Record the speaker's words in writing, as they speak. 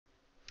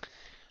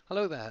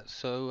Hello there.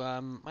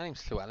 My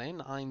name's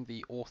Llewellyn. I'm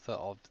the author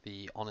of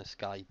the Honest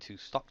Guide to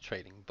Stock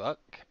Trading book.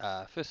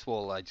 First of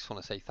all, I just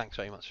want to say thanks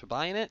very much for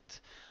buying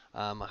it.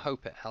 I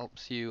hope it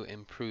helps you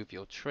improve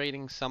your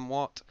trading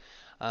somewhat.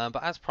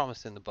 But as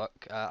promised in the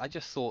book, I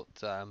just thought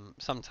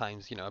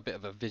sometimes, a bit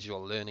of a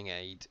visual learning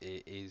aid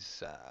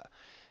is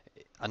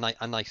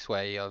a nice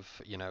way of,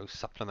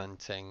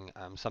 supplementing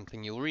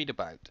something you'll read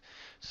about.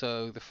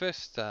 So the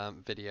first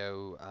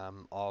video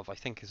of, I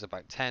think, is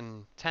about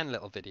ten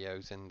little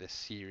videos in this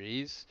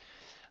series,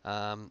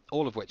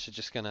 all of which are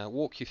just going to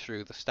walk you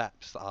through the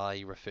steps that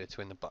I refer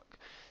to in the book.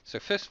 So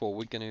first of all,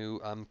 we're going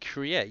to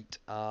create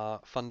our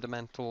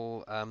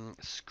fundamental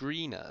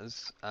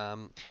screeners,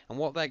 and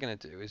what they're going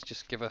to do is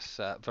just give us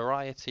a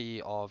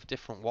variety of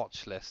different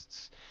watch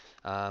lists,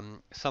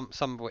 some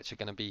of which are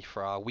going to be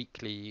for our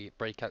weekly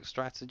breakout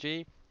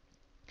strategy,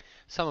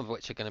 some of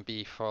which are going to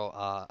be for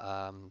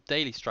our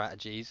daily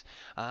strategies,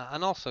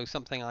 and also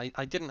something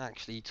I didn't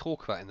actually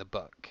talk about in the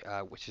book,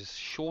 which is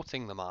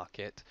shorting the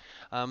market.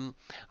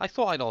 I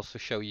thought I'd also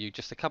show you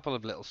just a couple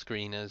of little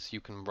screeners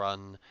you can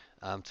run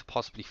to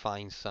possibly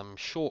find some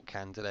short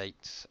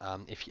candidates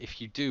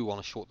if you do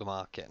want to short the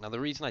market. Now,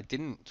 the reason I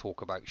didn't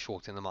talk about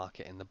shorting the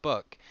market in the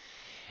book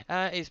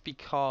is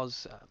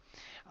because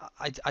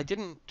I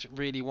didn't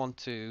really want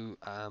to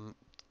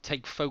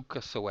take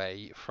focus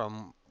away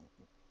from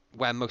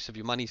where most of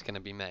your money is going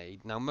to be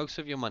made. Now, most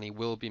of your money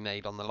will be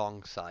made on the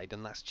long side,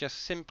 and that's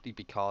just simply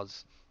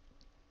because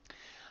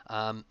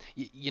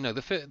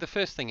the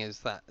first thing is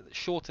that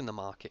shorting the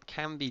market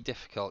can be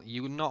difficult.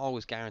 You're not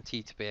always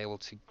guaranteed to be able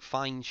to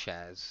find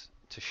shares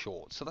to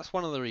short. So that's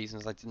one of the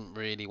reasons I didn't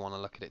really want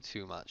to look at it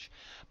too much.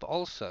 But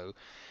also,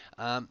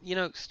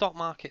 stock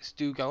markets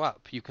do go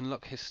up. You can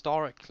look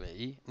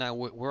historically. Now,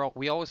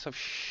 we always have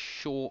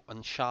short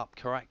and sharp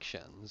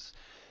corrections,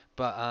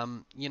 but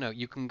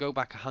you can go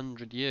back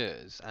 100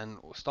 years and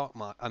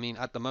I mean,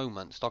 at the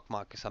moment, stock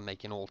markets are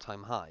making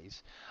all-time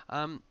highs,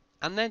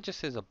 and there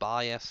just is a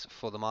bias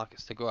for the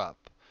markets to go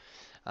up.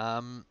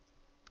 Um,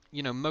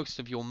 Most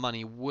of your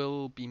money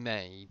will be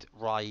made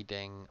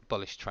riding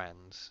bullish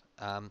trends,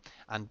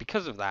 and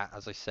because of that,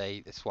 as I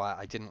say, that's why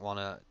I didn't want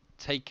to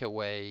take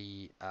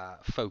away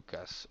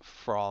focus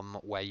from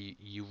where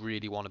you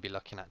really want to be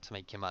looking at to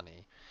make your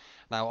money.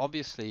 Now,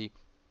 obviously,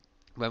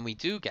 when we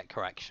do get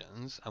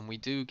corrections and we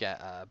do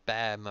get a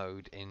bear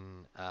mode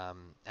in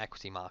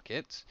equity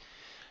markets,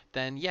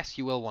 then yes,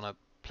 you will want to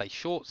play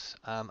shorts.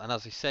 And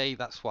as I say,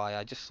 that's why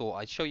I just thought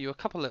I'd show you a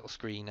couple little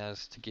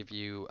screeners to give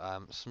you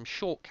some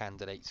short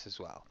candidates as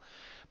well.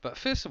 But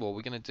first of all,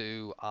 we're going to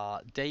do our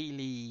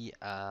daily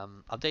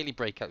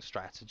breakout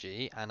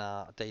strategy and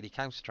our daily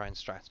counter trend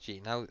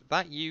strategy. Now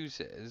that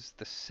uses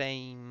the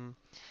same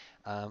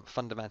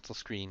fundamental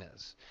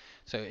screeners.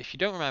 So if you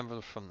don't remember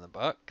them from the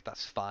book,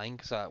 that's fine,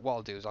 because what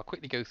I'll do is I'll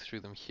quickly go through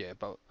them here,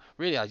 but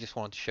really I just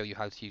wanted to show you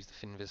how to use the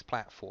Finviz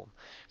platform.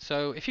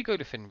 So if you go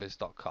to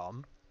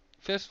finviz.com,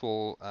 first of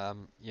all,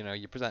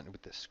 you're presented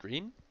with this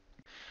screen.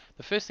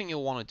 The first thing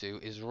you'll want to do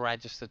is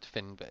register to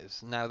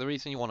Finviz. Now, the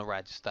reason you want to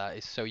register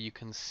is so you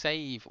can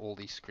save all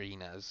these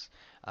screeners,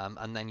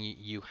 and then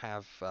you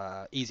have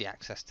easy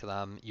access to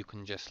them. You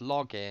can just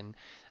log in,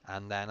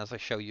 and then as I'll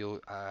show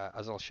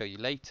you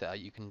later,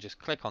 you can just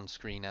click on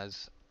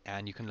screeners,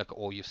 and you can look at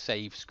all your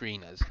saved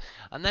screeners.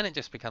 And then it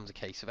just becomes a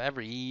case of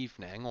every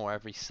evening or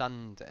every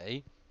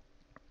Sunday,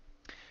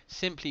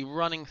 simply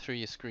running through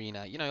your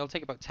screener. It'll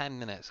take about 10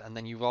 minutes, and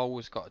then you've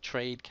always got a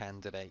trade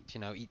candidate,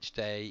 each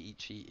day,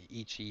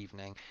 each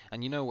evening,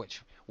 and you know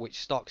which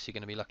stocks you're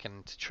going to be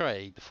looking to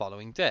trade the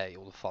following day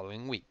or the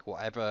following week,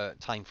 whatever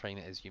time frame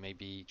it is you may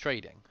be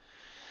trading.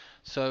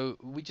 So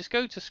we just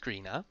go to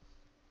screener,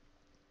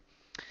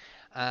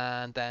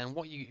 and then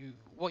what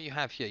you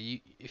have here,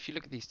 if you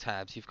look at these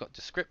tabs, you've got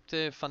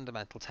descriptive,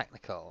 fundamental,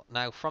 technical.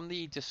 Now, from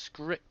the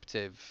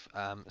descriptive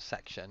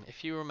section,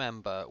 if you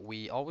remember,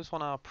 we always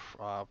want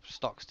our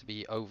stocks to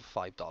be over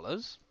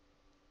 $5.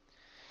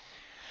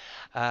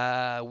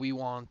 We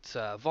want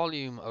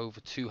volume over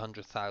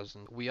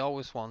 200,000. We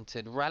always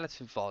wanted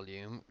relative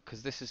volume,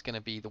 because this is going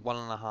to be the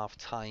 1.5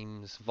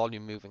 times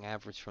volume moving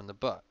average from the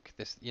book.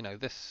 This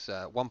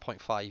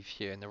 1.5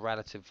 here in the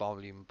relative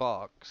volume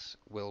box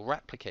will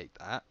replicate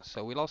that,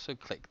 so we'll also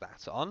click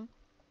that on.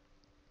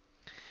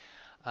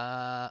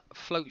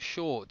 Float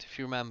short, if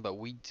you remember,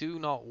 we do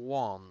not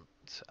want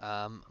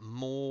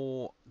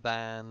more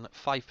than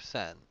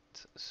 5%,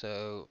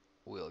 so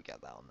we'll get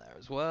that on there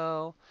as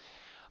well.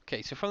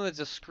 Okay, so from the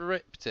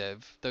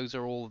descriptive, those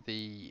are all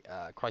the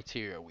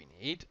criteria we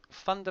need.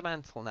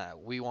 Fundamental now,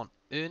 we want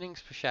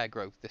earnings per share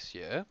growth this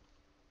year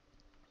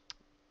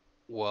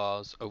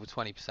was over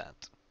 20%.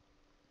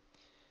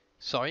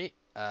 Sorry,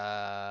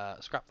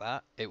 scrap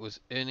that. It was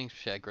earnings per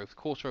share growth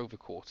quarter over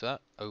quarter,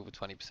 over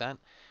 20%.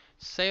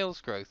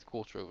 Sales growth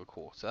quarter over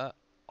quarter,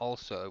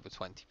 also over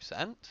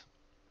 20%.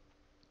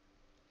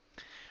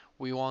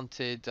 We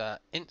wanted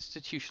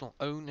institutional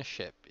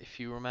ownership, if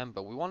you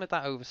remember. We wanted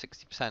that over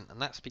 60%, and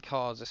that's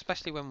because,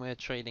 especially when we're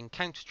trading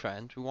counter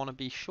trend, we want to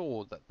be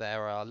sure that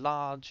there are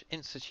large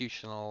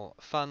institutional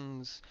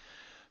funds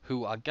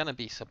who are going to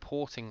be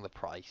supporting the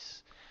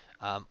price,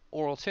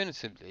 or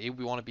alternatively,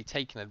 we want to be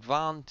taking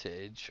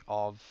advantage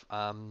of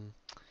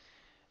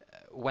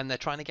when they're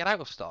trying to get out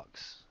of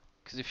stocks.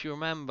 Because if you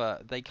remember,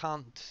 they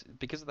can't,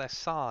 because of their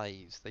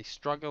size, they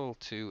struggle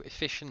to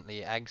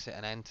efficiently exit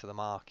and enter the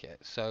market.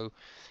 So,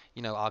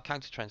 our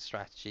counter trend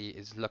strategy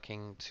is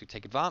looking to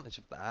take advantage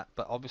of that,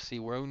 but obviously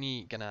we're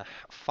only going to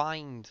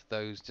find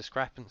those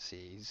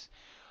discrepancies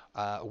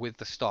with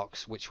the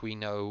stocks which we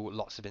know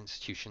lots of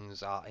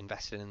institutions are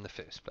invested in the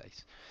first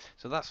place.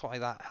 So that's why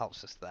that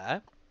helps us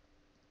there.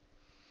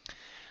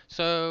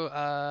 So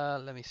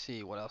let me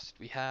see, what else did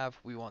we have?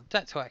 We want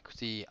debt to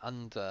equity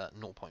under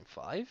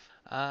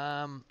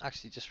 0.5.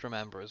 Actually, just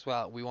remember as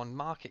well, we want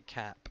market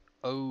cap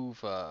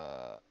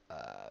over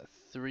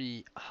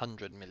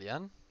 300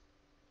 million.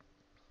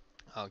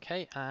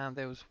 Okay, and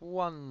there was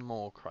one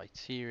more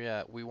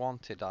criteria. We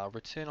wanted our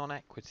return on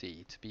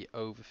equity to be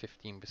over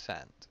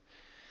 15%.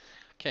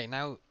 Okay,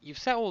 now you've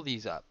set all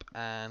these up,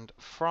 and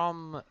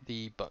from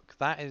the book,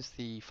 that is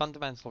the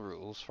fundamental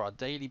rules for our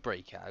daily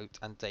breakout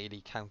and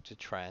daily counter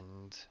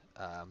trend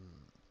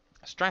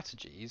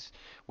strategies.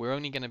 We're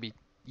only going to be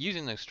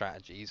using those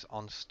strategies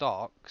on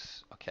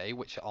stocks, okay,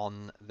 which are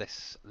on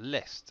this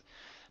list.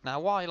 Now,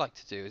 what I like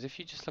to do is if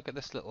you just look at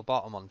this little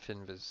bottom on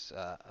Finviz,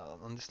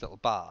 on this little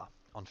bar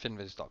on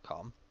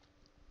finviz.com,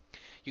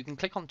 you can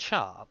click on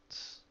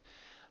charts,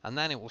 and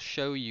then it will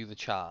show you the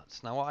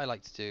charts. Now what I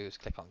like to do is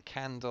click on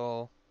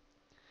candle.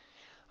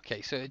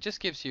 Okay, so it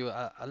just gives you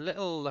a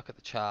little look at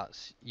the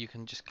charts. You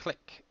can just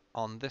click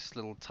on this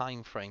little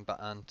time frame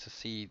button to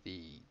see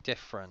the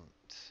different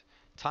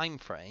time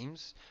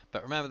frames,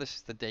 but remember this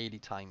is the daily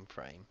time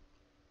frame.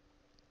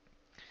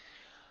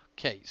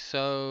 Okay,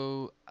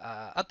 so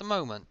at the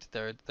moment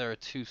there are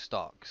two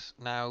stocks.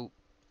 Now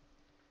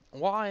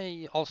what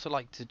I also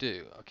like to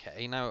do,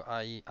 okay, now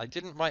I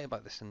didn't write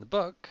about this in the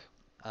book,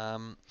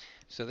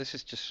 so this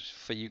is just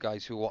for you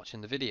guys who are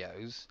watching the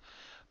videos,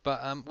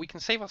 but we can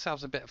save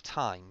ourselves a bit of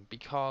time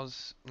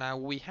because now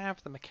we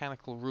have the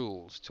mechanical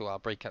rules to our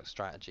breakout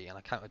strategy and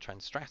our counter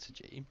trend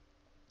strategy,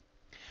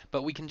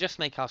 but we can just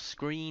make our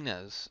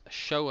screeners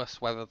show us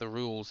whether the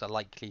rules are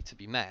likely to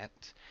be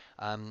met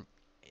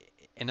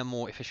in a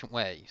more efficient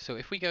way. So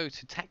if we go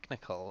to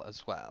technical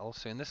as well,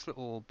 so in this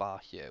little bar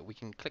here, we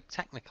can click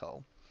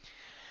technical.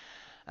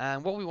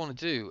 And what we want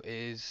to do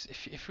is,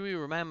 if we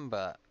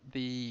remember,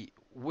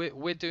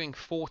 we're doing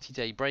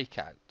 40-day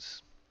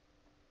breakouts.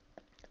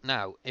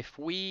 Now, if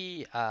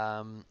we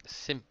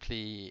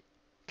simply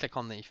click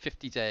on the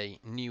 50-day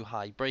new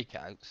high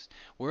breakouts,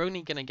 we're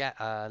only going to get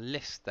a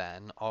list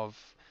then of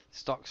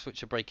stocks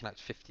which are breaking out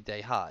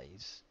 50-day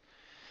highs.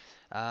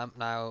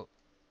 Now,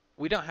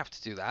 we don't have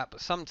to do that,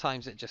 but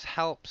sometimes it just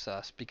helps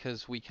us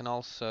because we can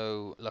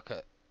also look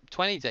at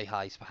 20-day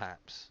highs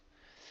perhaps.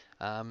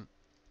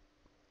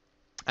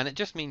 And it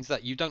just means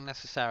that you don't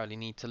necessarily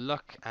need to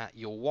look at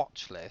your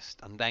watch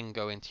list and then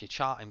go into your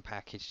charting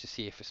package to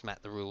see if it's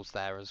met the rules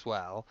there as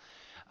well.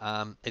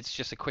 It's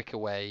just a quicker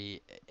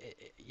way,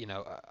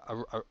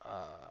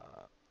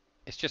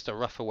 it's just a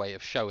rougher way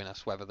of showing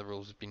us whether the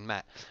rules have been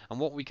met. And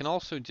what we can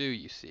also do,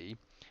 you see,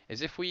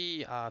 is if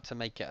we are to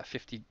make it a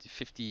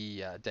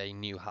 50 day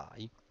new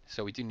high,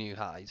 so we do new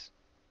highs,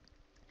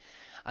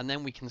 and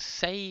then we can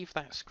save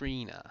that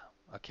screener.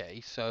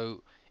 Okay,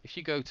 so if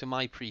you go to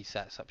my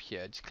presets up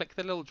here, just click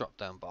the little drop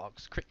down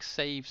box, click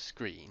save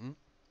screen.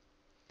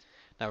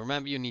 Now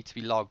remember, you need to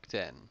be logged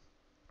in.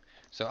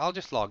 So I'll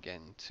just log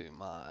in to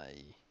my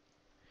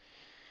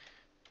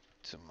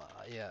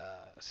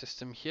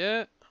system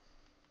here.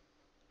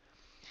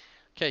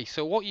 Okay,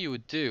 so what you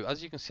would do,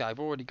 as you can see, I've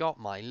already got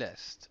my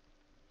list.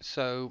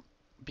 So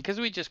because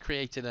we just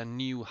created a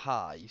new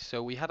high,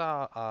 so we had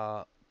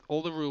our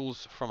all the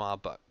rules from our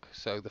book.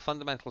 So the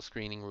fundamental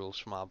screening rules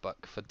from our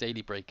book for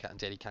daily breakout and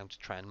daily counter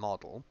trend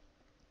model.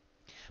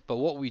 But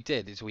what we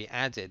did is we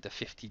added the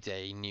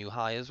 50-day new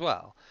high as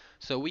well.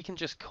 So we can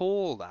just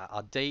call that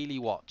our daily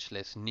watch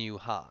list new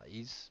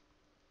highs.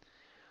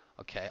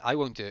 Okay, I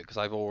won't do it because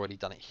I've already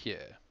done it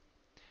here.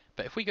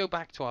 But if we go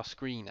back to our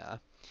screener,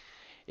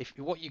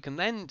 what you can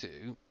then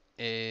do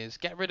is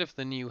get rid of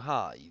the new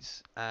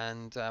highs,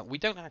 and we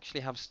don't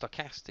actually have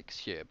stochastics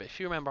here, but if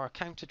you remember, our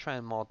counter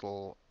trend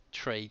model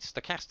trade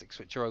stochastics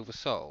which are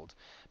oversold.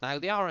 Now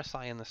the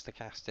RSI and the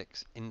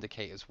stochastics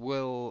indicators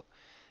will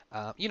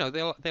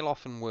they'll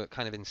often work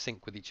kind of in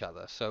sync with each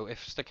other. So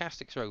if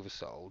stochastics are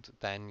oversold,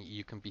 then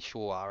you can be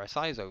sure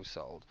RSI is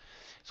oversold.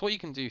 So what you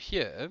can do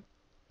here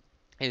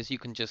is you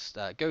can just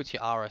go to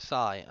your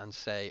RSI and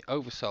say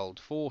oversold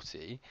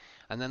 40,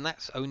 and then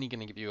that's only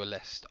going to give you a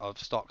list of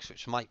stocks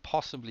which might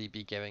possibly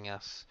be giving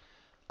us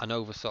an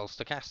oversold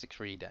stochastics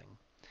reading.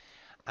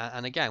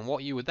 And again,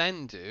 what you would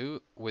then do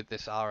with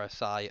this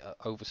RSI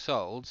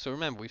oversold, so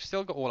remember, we've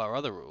still got all our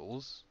other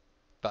rules,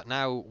 but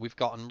now we've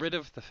gotten rid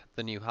of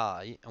the new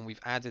high and we've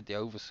added the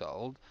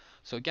oversold.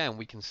 So again,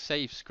 we can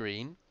save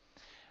screen.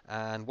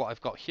 And what I've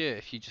got here,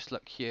 if you just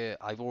look here,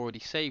 I've already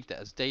saved it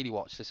as daily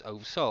watch list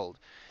oversold.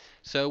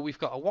 So we've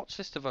got a watch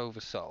list of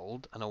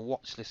oversold and a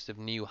watch list of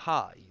new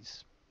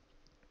highs.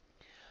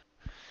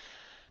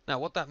 Now,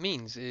 what that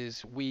means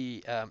is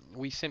we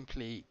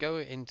simply go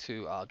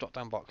into our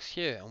drop-down box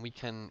here, and we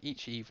can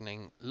each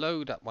evening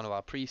load up one of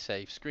our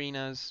pre-saved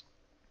screeners.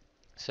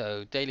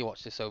 So daily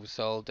watch this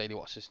oversold, daily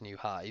watch this new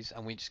highs,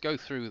 and we just go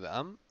through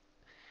them.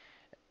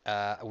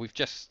 We've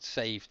just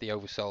saved the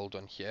oversold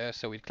one here,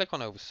 so we'd click on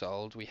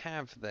oversold. We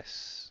have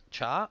this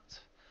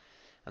chart,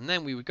 and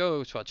then we would go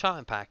over to our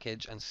charting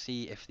package and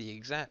see if the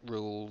exact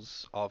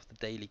rules of the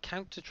daily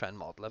counter trend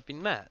model have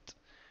been met.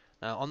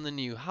 Now on the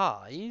new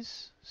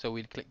highs, so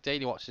we'd click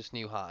daily watch this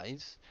new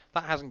highs,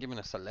 that hasn't given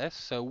us a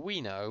list, so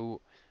we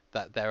know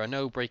that there are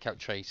no breakout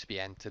trades to be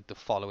entered the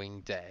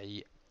following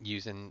day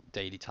using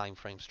daily time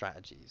frame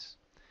strategies.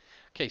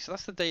 Okay, so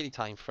that's the daily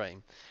time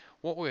frame.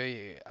 What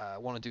we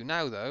want to do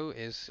now though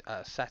is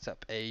set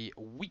up a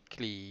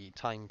weekly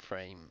time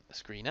frame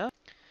screener.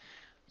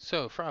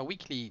 So for our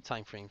weekly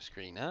time frame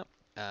screener,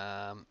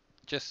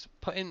 just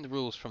put in the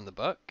rules from the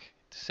book,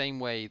 the same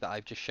way that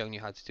I've just shown you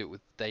how to do it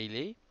with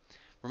daily.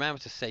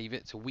 Remember to save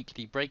it to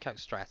weekly breakout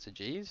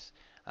strategies,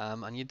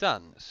 and you're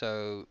done.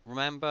 So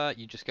remember,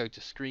 you just go to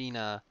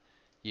screener,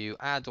 you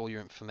add all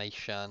your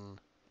information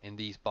in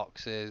these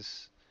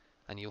boxes,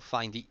 and you'll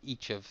find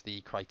each of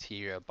the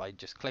criteria by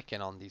just clicking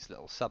on these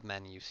little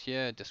sub-menus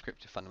here,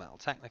 descriptive, fundamental,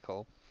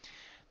 technical.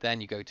 Then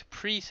you go to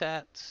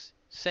presets,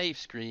 save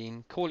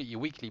screen, call it your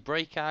weekly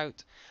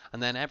breakout,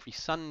 and then every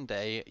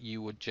Sunday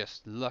you would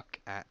just look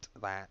at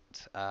that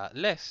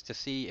list to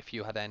see if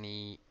you had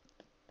any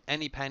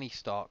penny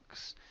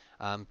stocks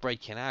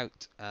breaking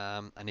out,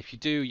 and if you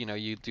do,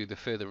 you do the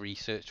further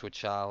research,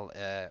 which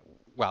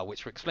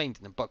which were explained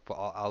in the book, but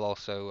I'll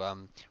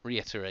also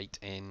reiterate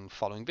in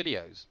following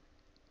videos.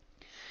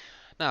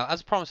 Now,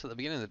 as promised at the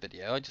beginning of the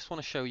video, I just want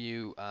to show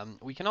you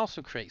we can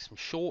also create some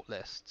short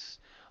lists.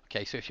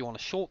 Okay, so if you want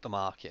to short the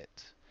market,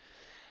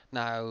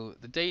 now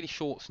the daily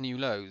shorts new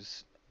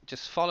lows,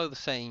 just follow the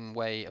same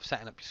way of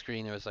setting up your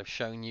screener as I've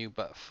shown you,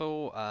 but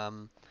for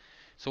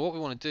so what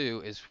we want to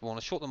do is we want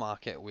to short the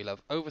market. We'll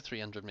have over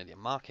 300 million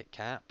market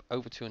cap,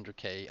 over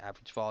 200k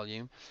average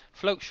volume,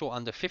 float short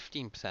under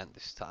 15%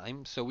 this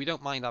time. So we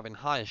don't mind having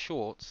higher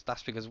shorts.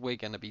 That's because we're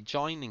going to be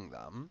joining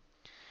them.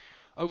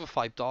 Over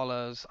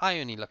 $5.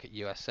 I only look at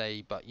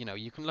USA, but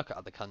you can look at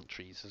other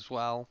countries as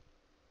well.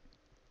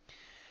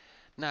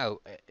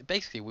 Now,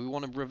 basically, we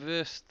want to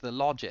reverse the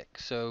logic.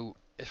 So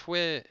if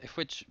we're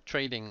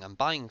trading and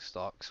buying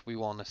stocks, we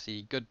want to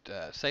see good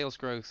sales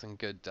growth and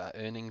good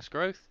earnings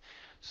growth.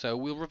 So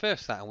we'll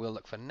reverse that and we'll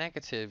look for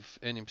negative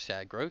earnings per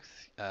share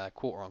growth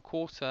quarter on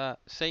quarter.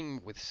 Same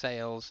with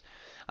sales,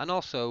 and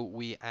also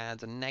we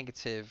add a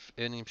negative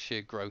earnings per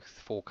share growth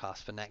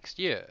forecast for next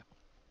year.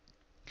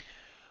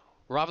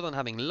 Rather than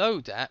having low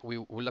debt,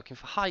 we're looking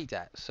for high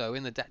debt. So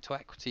in the debt to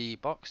equity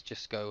box,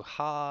 just go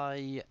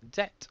high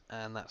debt,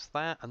 and that's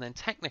that. And then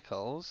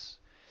technicals,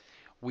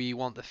 we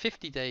want the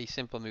 50-day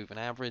simple moving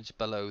average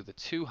below the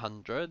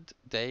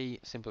 200-day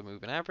simple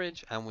moving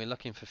average, and we're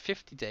looking for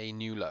 50-day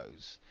new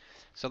lows.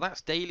 So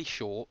that's daily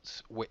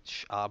shorts,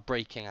 which are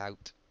breaking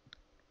out.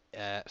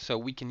 So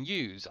we can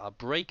use our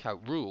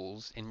breakout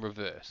rules in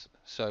reverse.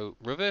 So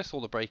reverse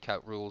all the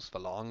breakout rules for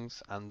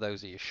longs, and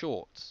those are your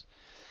shorts.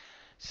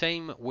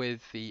 Same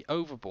with the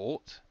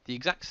overbought, the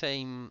exact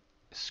same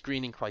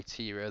screening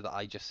criteria that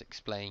I just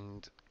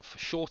explained for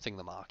shorting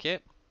the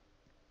market.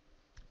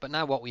 But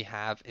now what we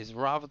have is,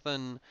 rather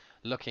than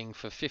looking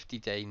for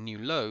 50-day new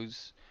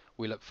lows,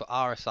 we look for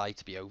RSI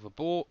to be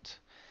overbought.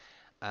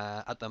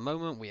 At the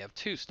moment we have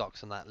 2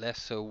 stocks on that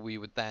list, so we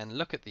would then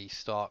look at these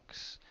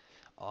stocks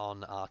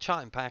on our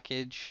charting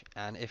package,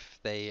 and if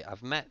they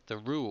have met the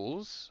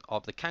rules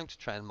of the counter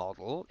trend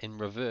model in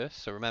reverse,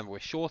 so remember we're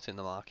short in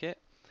the market,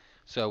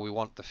 so we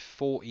want the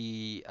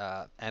 40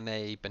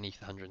 MA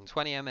beneath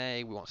 120 MA,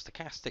 we want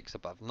stochastics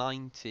above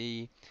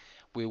 90,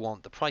 we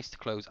want the price to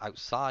close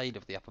outside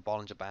of the upper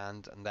Bollinger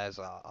Band, and there's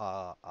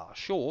our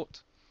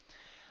short.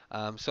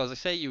 So as I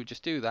say, you would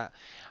just do that.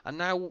 And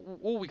now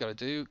all we got to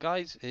do,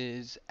 guys,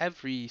 is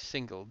every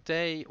single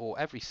day, or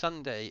every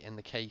Sunday in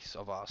the case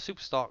of our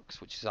super stocks,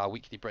 which is our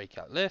weekly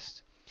breakout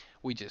list,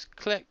 we just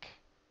click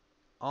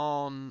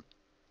on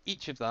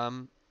each of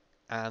them,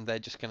 and they're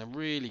just going to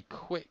really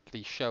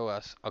quickly show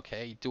us,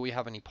 okay, do we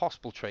have any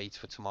possible trades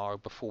for tomorrow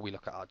before we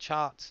look at our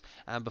charts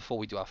and before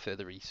we do our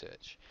further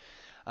research.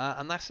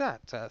 And that's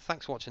that.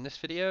 Thanks for watching this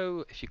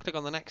video. If you click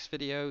on the next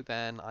video,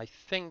 then I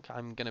think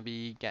I'm going to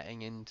be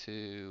getting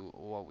into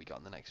what we got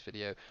in the next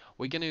video.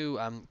 We're going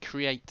to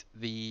create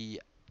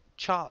the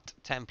chart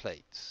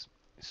templates.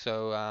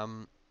 So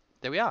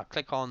there we are.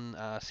 Click on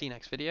see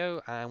next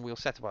video, and we'll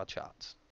set up our charts.